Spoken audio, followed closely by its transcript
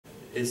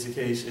is the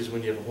case is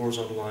when you have a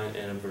horizontal line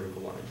and a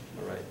vertical line.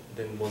 All right.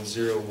 Then one's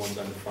 0, one's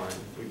undefined.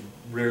 We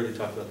rarely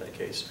talk about that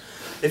case.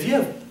 If you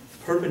have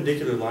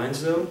perpendicular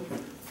lines, though,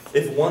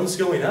 if one's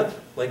going up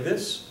like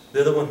this,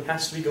 the other one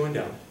has to be going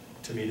down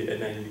to meet it at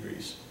 90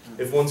 degrees.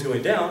 If one's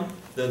going down,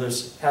 the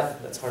other's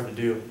that's hard to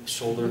do.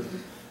 Shoulder.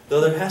 The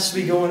other has to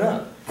be going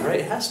up, right?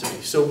 It has to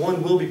be. So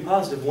one will be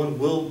positive, one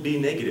will be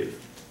negative.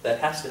 That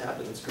has to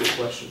happen. That's a great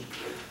question.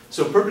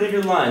 So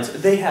perpendicular lines,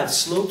 they have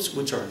slopes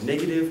which are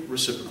negative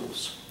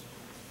reciprocals.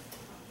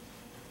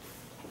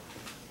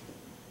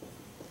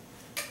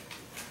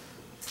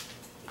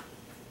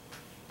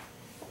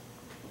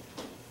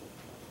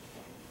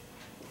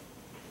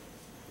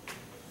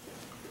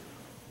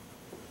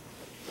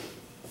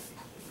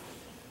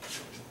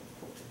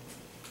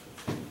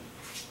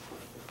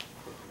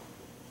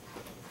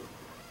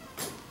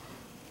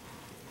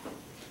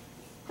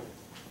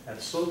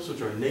 Have slopes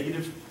which are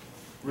negative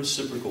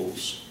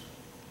reciprocals.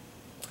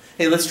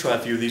 Hey, let's try a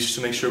few of these just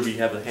to make sure we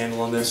have a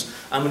handle on this.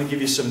 I'm going to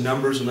give you some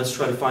numbers and let's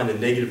try to find the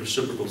negative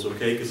reciprocals,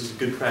 okay? Because this is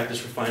good practice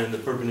for finding the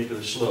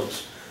perpendicular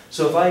slopes.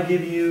 So if I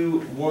give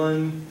you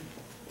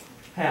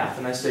 1/2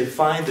 and I say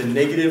find the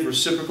negative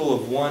reciprocal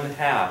of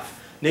 1/2,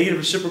 negative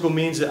reciprocal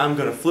means that I'm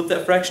going to flip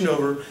that fraction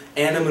over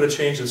and I'm going to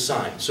change the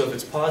sign. So if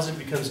it's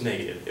positive, it becomes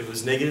negative. If it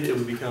was negative, it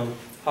would become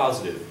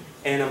positive.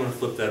 And I'm going to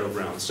flip that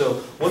around.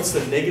 So what's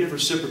the negative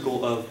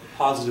reciprocal of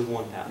positive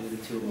 1/2?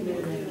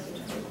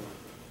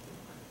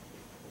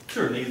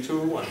 Sure,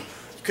 -2/1.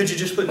 Could you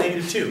just put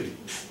 -2?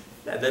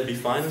 That'd be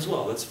fine as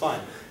well. That's fine.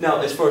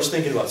 Now, as far as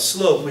thinking about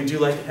slope, we do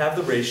like to have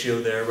the ratio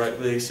there, right?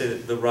 They say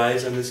that the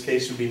rise in this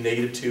case would be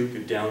 -2, go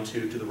down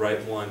 2, to the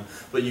right 1.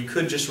 But you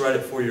could just write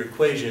it for your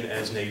equation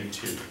as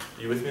 -2.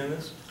 Are you with me on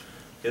this?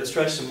 Okay, let's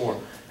try some more.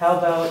 How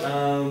about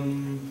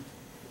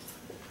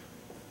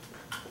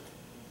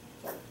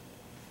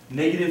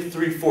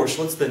 -3/4?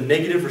 What's the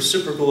negative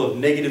reciprocal of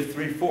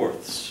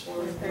 -3/4?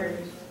 4/3.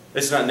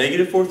 It's not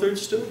 -4/3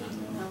 still?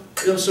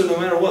 No. So no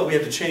matter what, we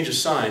have to change a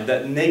sign.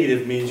 That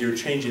negative means you're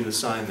changing the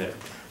sign there.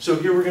 So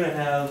here we're going to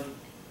have,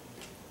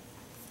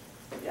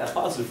 yeah,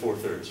 positive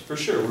 4/3 for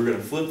sure. We're going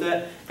to flip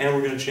that and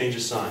we're going to change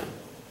the sign.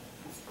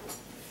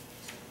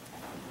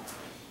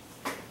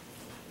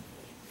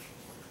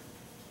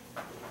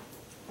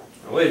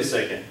 Now, wait a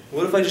second.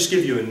 What if I just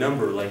give you a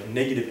number like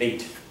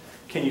 -8?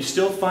 Can you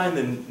still find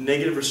the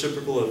negative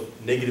reciprocal of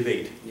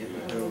 -8? Yeah.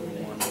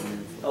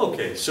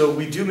 Okay, so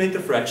we do make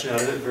the fraction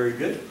out of it. Very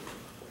good.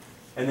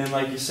 And then,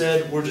 like you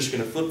said, we're just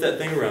going to flip that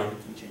thing around.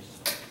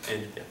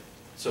 And yeah,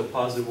 so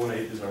positive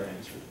 1/8 is our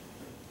answer.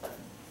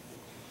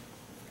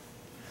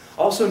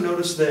 Also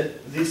notice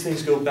that these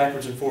things go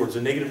backwards and forwards.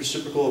 The negative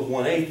reciprocal of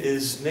 1/8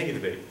 is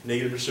 -8.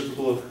 Negative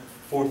reciprocal of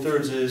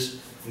 4/3 is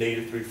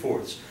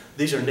 -3/4.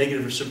 These are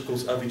negative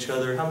reciprocals of each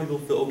other. How many people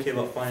feel okay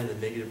about finding the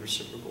negative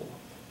reciprocal?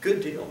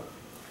 Good deal.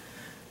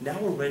 Now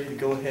we're ready to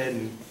go ahead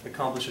and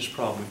accomplish this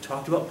problem. We've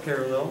talked about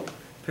parallel.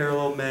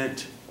 Parallel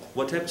meant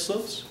what type of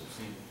slopes?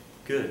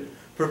 Good.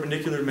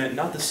 Perpendicular meant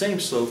not the same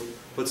slope,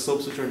 but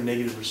slopes which are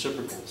negative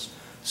reciprocals.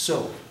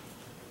 So,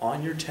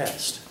 on your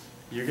test,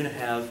 you're going to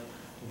have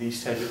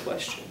these types of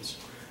questions.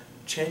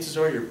 Chances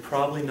are you're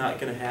probably not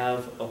going to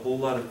have a whole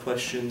lot of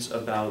questions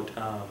about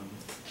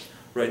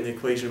writing the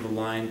equation of a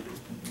line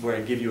where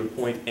I give you a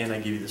point and I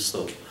give you the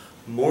slope.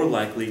 More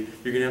likely,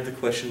 you're going to have the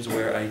questions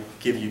where I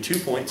give you 2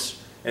 points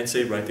and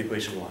say write the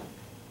equation of a line.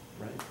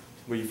 Right?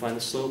 Where you find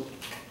the slope,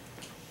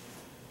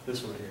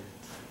 this one right here.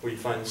 Where you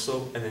find the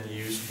slope and then you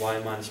use y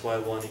minus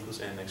y1 equals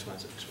mx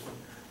minus x1.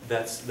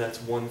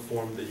 That's one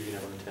form that you're going to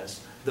have on the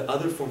test. The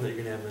other form that you're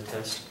going to have on the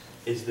test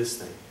is this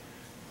thing.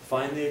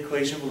 Find the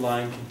equation of a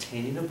line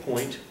containing a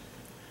point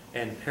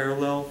and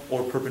parallel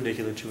or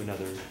perpendicular to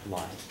another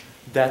line.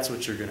 That's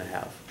what you're going to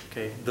have.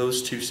 Okay,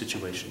 those two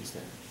situations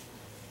there.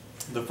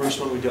 The first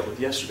one we dealt with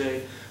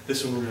yesterday.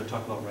 This one we're going to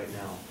talk about right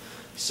now.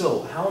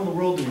 So, how in the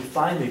world do we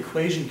find the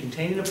equation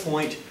containing a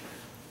point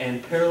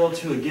and parallel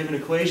to a given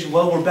equation?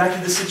 Well, we're back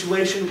to this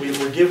situation.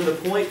 We're given the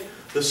point,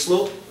 the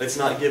slope, it's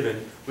not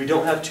given. We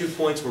don't have 2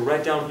 points. We're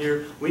right down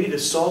here. We need to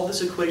solve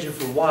this equation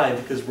for y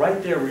because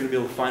right there we're going to be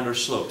able to find our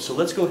slope. So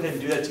let's go ahead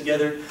and do that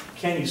together.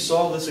 Can you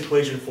solve this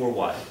equation for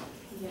y?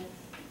 Yes.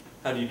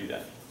 How do you do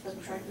that?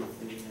 Subtract.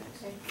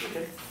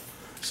 Okay.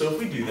 So if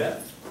we do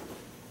that,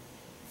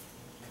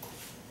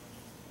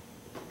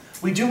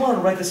 we do want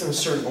to write this in a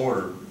certain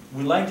order.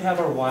 We like to have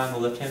our y on the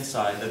left-hand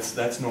side,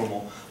 that's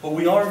normal. But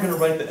we are going to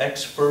write the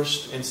x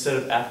first instead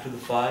of after the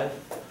 5.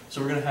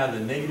 So we're going to have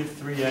the negative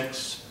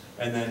 3x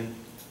and then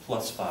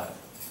plus 5.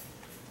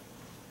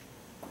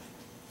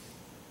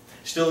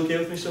 Still okay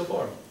with me so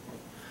far?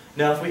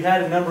 Now if we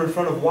had a number in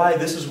front of y,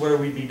 this is where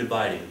we'd be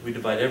dividing. We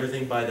divide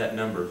everything by that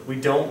number. We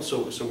don't,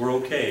 so we're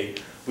okay.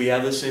 We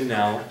have this in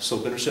now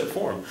slope-intercept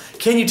form.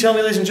 Can you tell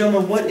me, ladies and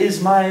gentlemen, what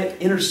is my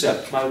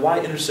intercept, my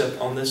y-intercept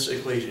on this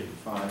equation?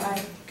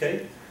 5.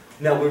 Okay.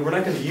 Now, we're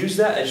not going to use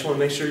that. I just want to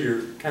make sure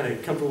you're kind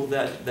of comfortable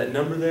with that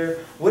number there.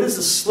 What is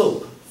the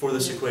slope for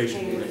this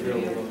equation?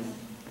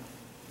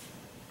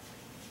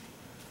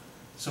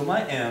 So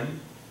my m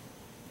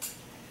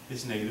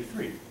is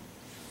 -3.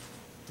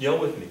 Y'all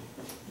with me?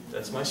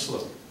 That's my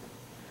slope.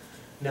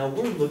 Now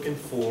we're looking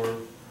for,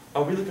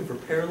 are we looking for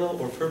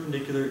parallel or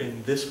perpendicular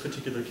in this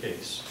particular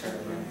case?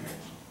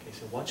 Okay,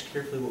 so watch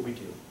carefully what we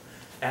do.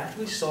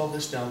 After we solve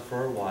this down for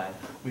our y,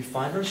 we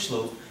find our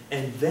slope,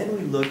 and then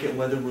we look at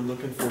whether we're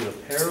looking for the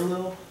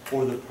parallel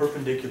or the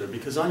perpendicular.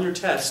 Because on your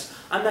test,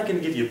 I'm not going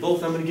to give you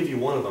both, I'm going to give you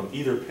one of them,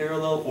 either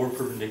parallel or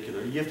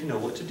perpendicular. You have to know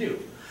what to do.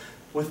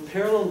 With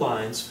parallel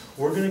lines,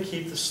 we're going to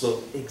keep the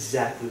slope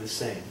exactly the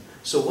same.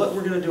 So what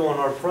we're going to do on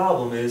our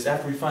problem is,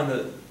 after we find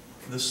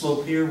the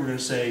slope here, we're going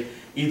to say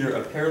either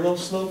a parallel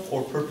slope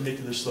or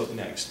perpendicular slope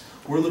next.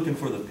 We're looking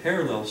for the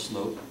parallel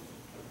slope.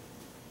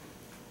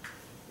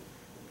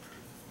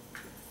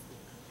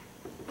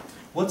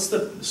 What's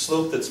the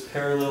slope that's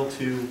parallel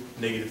to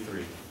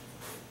 -3?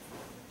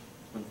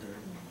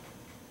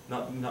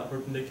 1/3. Not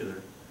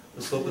perpendicular.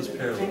 The slope is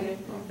parallel.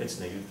 It's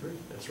 -3.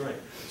 That's right.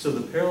 So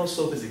the parallel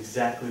slope is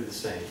exactly the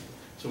same.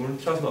 So when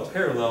we're talking about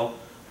parallel,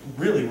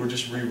 really we're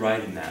just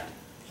rewriting that.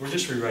 We're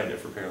just rewriting it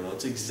for parallel.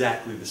 It's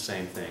exactly the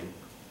same thing.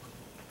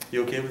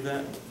 You okay with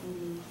that?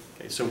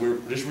 Okay, so we're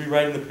just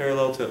rewriting the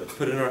parallel to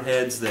put in our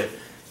heads that,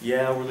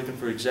 yeah, we're looking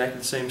for exactly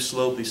the same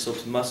slope. These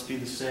slopes must be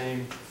the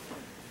same.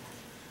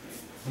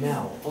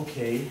 Now,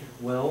 okay,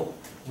 well,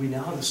 we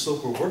now have the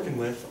slope we're working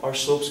with. Our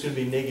slope's going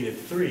to be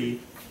 -3.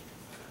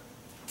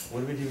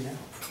 What do we do now?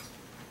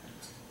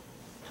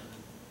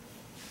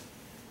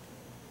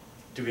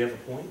 Do we have a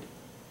point?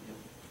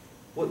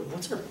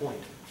 What's our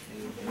point?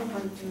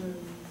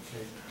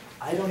 Okay.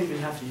 I don't even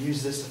have to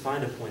use this to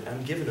find a point.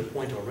 I'm given a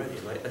point already,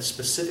 right? A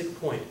specific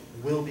point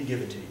will be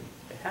given to you.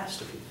 It has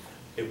to be.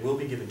 It will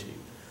be given to you.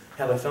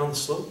 Have I found the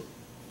slope?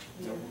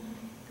 No.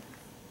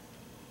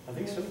 I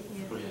think so.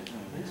 Yeah.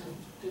 I think so.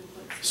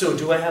 So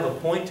do I have a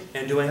point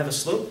and do I have a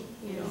slope?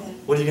 Yeah.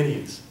 What are you going to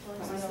use?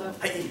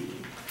 Hey.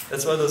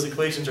 That's why those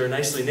equations are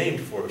nicely named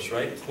for us,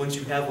 right? Once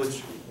you have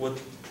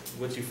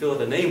what you fill out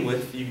the name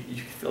with, you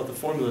fill out the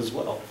formula as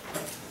well.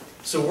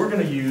 So we're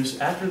going to use,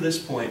 after this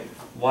point,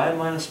 y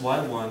minus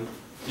y1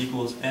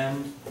 equals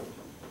m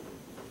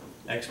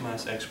x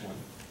minus x1.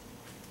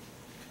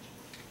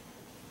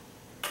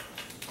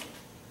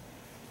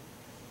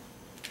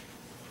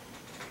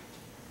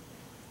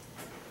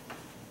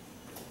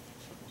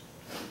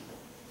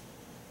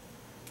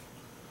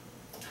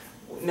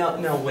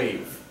 Now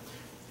wait.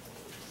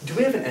 Do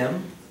we have an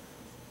m?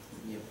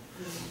 Yep.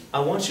 I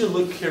want you to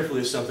look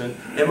carefully at something.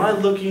 Am I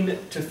looking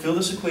to fill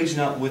this equation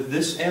out with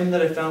this m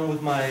that I found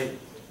with my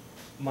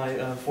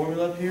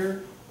formula up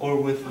here, or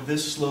with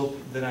this slope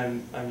that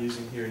I'm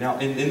using here? Now,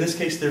 in this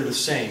case, they're the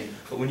same,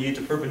 but when you get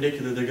to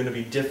perpendicular, they're going to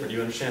be different.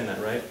 You understand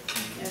that, right?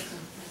 Yes.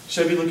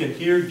 Should I be looking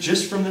here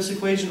just from this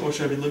equation, or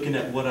should I be looking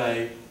at what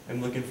I am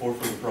looking for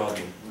the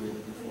problem?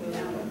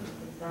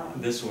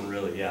 This one,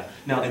 really, yeah.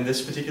 Now, in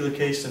this particular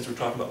case, since we're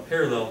talking about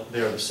parallel,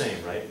 they are the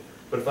same, right?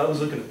 But if I was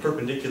looking at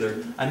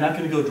perpendicular, I'm not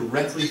going to go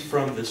directly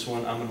from this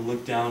one. I'm going to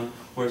look down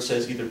where it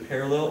says either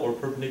parallel or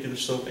perpendicular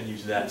slope and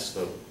use that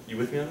slope. You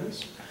with me on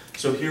this?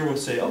 So here we'll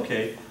say,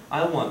 okay,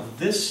 I want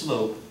this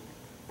slope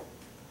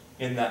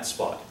in that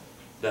spot.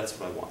 That's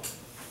what I want.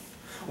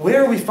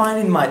 Where are we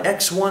finding my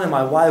x1 and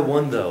my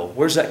y1, though?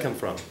 Where's that come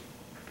from?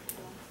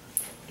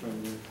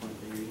 From the point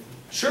that you're using.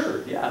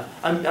 Sure, yeah.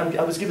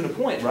 I was given a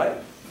point, right?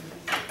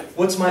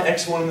 What's my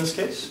x1 in this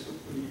case?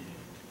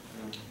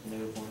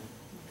 -1.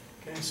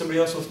 Okay, somebody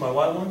else, what's my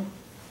y1?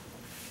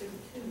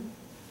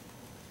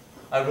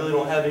 I really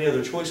don't have any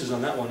other choices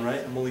on that one,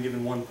 right? I'm only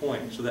given 1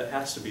 point, so that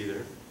has to be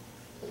there.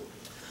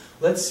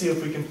 Let's see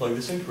if we can plug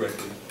this in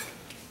correctly.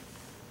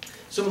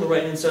 Someone on the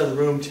right-hand side of the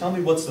room, tell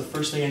me what's the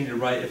first thing I need to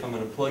write if I'm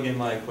going to plug in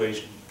my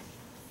equation.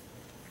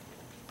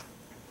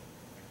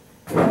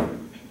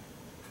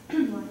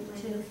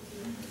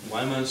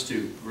 Y minus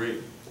 2,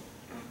 great.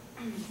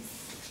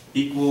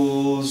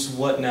 Equals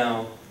what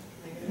now?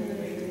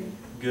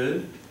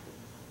 Good.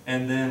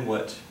 And then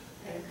what?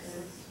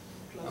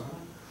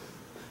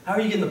 How are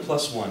you getting the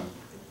 +1?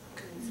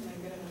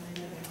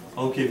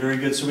 Okay, very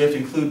good. So we have to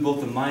include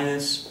both the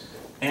minus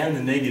and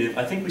the negative.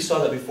 I think we saw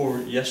that before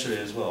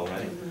yesterday as well,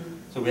 right?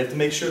 So we have to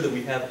make sure that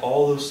we have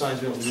all those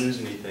signs, we don't lose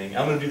anything.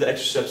 I'm going to do the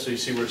extra steps so you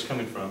see where it's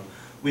coming from.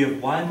 We have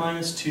y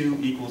minus 2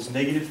 equals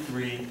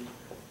 -3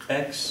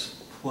 x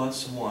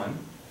plus 1.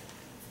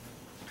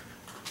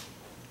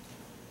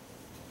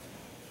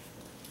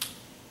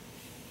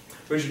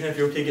 Raise your hand if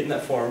you're okay getting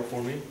that far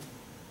for me.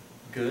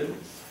 Good.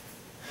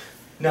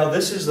 Now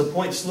this is the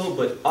point slope,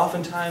 but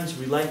oftentimes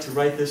we like to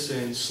write this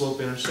in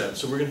slope intercept.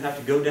 So we're going to have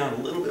to go down a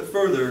little bit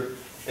further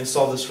and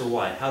solve this for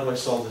y. How do I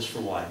solve this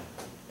for y?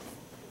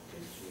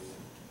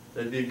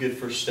 That'd be a good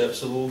first step.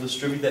 So we'll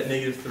distribute that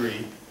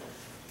 -3.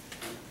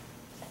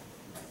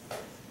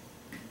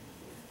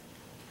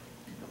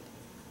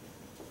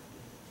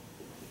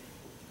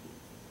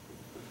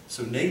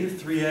 So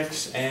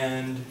 -3x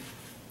and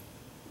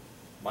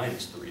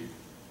 -3.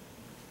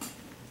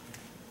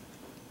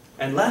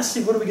 And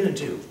lastly, what are we going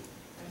to do?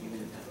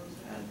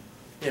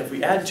 Yeah, if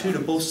we add 2 to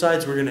both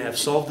sides, we're going to have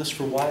solved this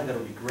for y.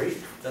 That'll be great.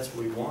 That's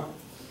what we want.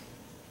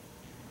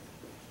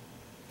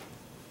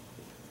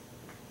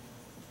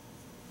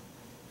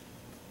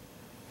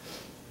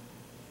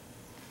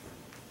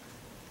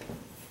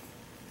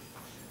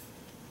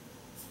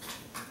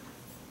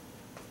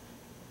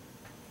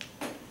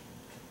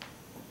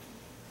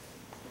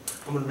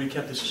 I'm going to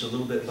recap this just a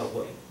little bit about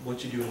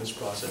what you do in this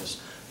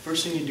process.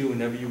 First thing you do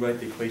whenever you write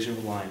the equation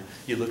of a line,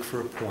 you look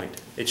for a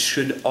point. It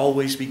should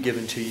always be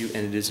given to you,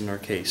 and it is in our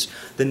case.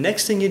 The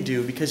next thing you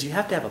do, because you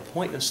have to have a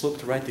point and a slope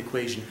to write the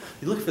equation,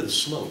 you look for the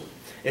slope.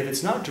 If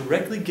it's not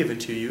directly given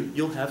to you,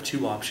 you'll have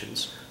two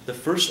options. The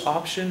first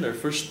option, or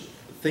first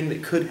thing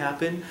that could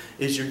happen,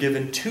 is you're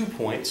given 2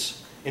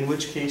 points, in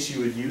which case you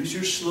would use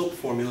your slope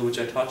formula, which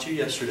I taught you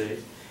yesterday,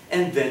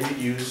 and then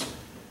you use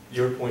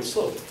your point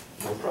slope.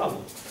 No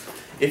problem.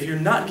 If you're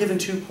not given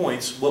 2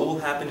 points, what will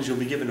happen is you'll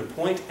be given a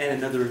point and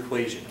another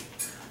equation.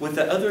 With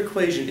that other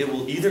equation, it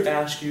will either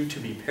ask you to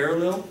be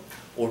parallel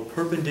or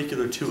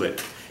perpendicular to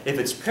it. If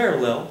it's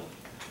parallel,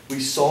 we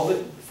solve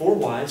it for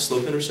y,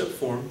 slope-intercept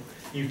form.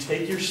 You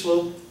take your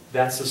slope,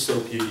 that's the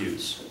slope you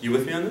use. You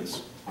with me on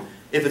this?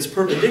 If it's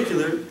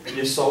perpendicular,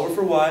 you solve it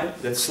for y,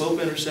 that's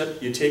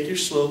slope-intercept, you take your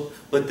slope,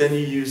 but then you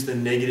use the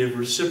negative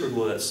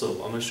reciprocal of that slope.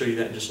 I'm going to show you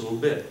that in just a little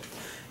bit.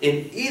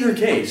 In either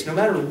case, no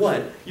matter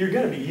what, you're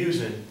going to be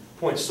using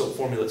point-slope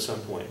formula at some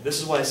point.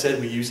 This is why I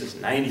said we use this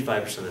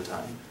 95% of the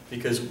time,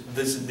 because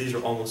these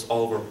are almost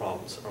all of our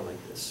problems are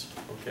like this.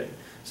 Okay,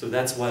 so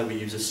that's why we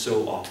use this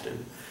so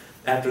often.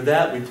 After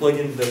that, we plug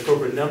in the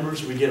appropriate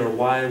numbers. We get our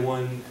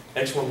y1,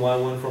 x1,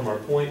 y1 from our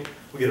point.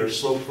 We get our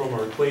slope from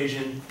our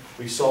equation.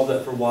 We solve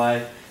that for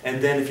y.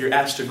 And then if you're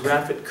asked to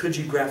graph it, could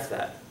you graph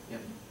that? Yep.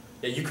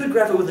 Yeah, you could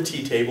graph it with a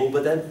t-table,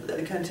 but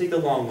that'd kind of take a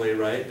long way,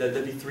 right?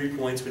 That'd be 3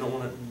 points. We don't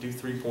want to do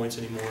 3 points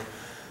anymore.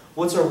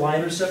 What's our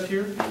y-intercept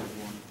here?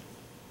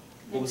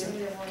 What was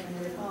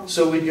that?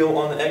 So we'd go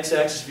on the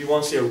x-axis. If you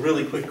want to see a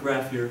really quick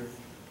graph here,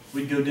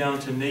 we'd go down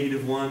to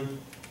 -1.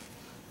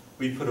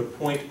 We'd put a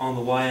point on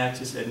the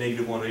y-axis at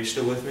 -1. Are you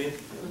still with me?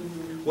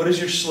 Mm-hmm. What is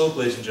your slope,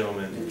 ladies and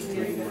gentlemen?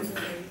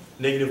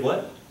 Negative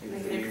what?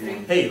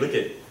 -3. Hey, look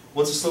at,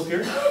 what's the slope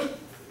here?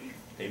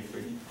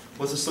 -3.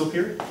 What's the slope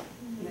here?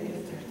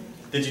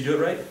 -3. Did you do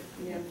it right?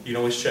 Yeah. You can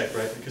always check,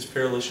 right? Because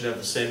parallel should have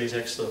the same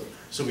exact slope.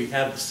 So we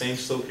have the same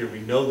slope here. We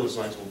know those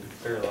lines will be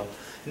parallel.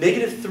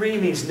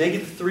 -3 means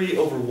 -3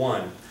 over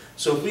 1.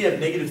 So if we have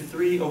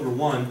 -3 over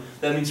 1,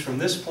 that means from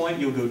this point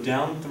you'll go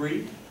down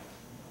 3,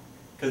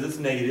 because it's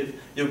negative.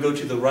 You'll go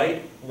to the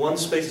right. One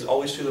space is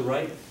always to the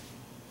right.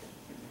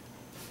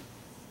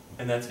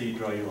 And that's how you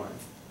draw your line.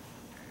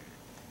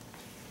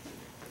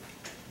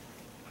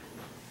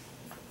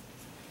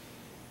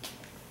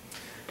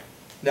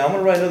 Now I'm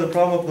going to write another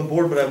problem up on the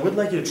board, but I would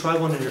like you to try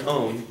one on your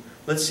own.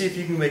 Let's see if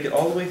you can make it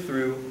all the way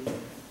through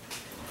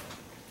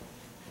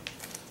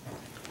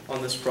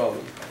on this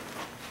problem.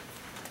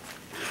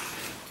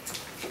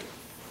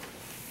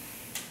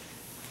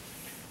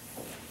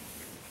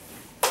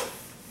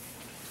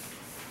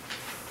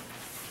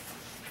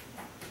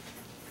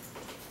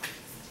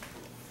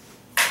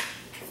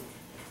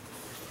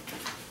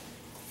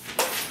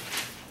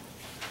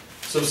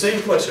 So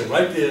same question,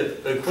 write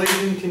the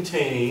equation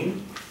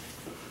containing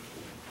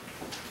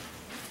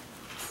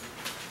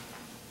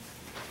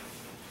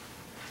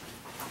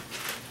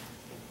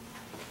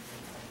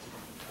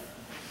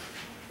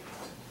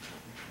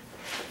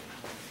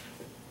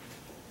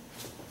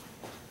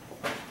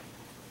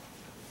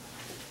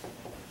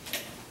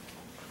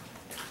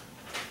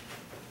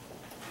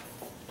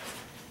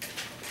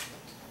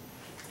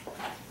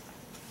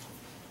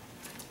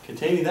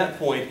that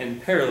point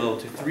and parallel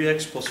to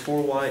 3x plus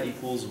 4y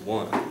equals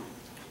 1.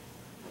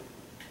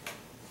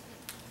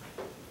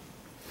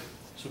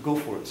 So go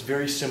for it. It's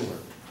very similar.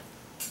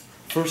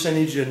 First, I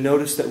need you to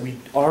notice that we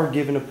are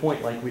given a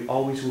point like we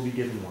always will be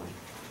given one.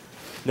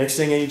 Next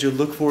thing I need you to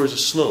look for is a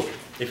slope.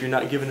 If you're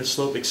not given a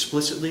slope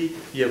explicitly,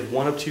 you have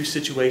one of two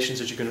situations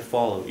that you're going to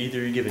follow. Either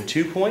you're given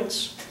 2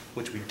 points,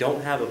 which we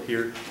don't have up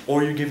here,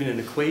 or you're given an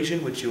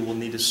equation which you will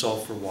need to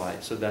solve for y.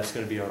 So that's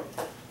going to be our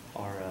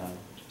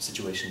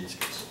situation in this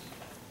case.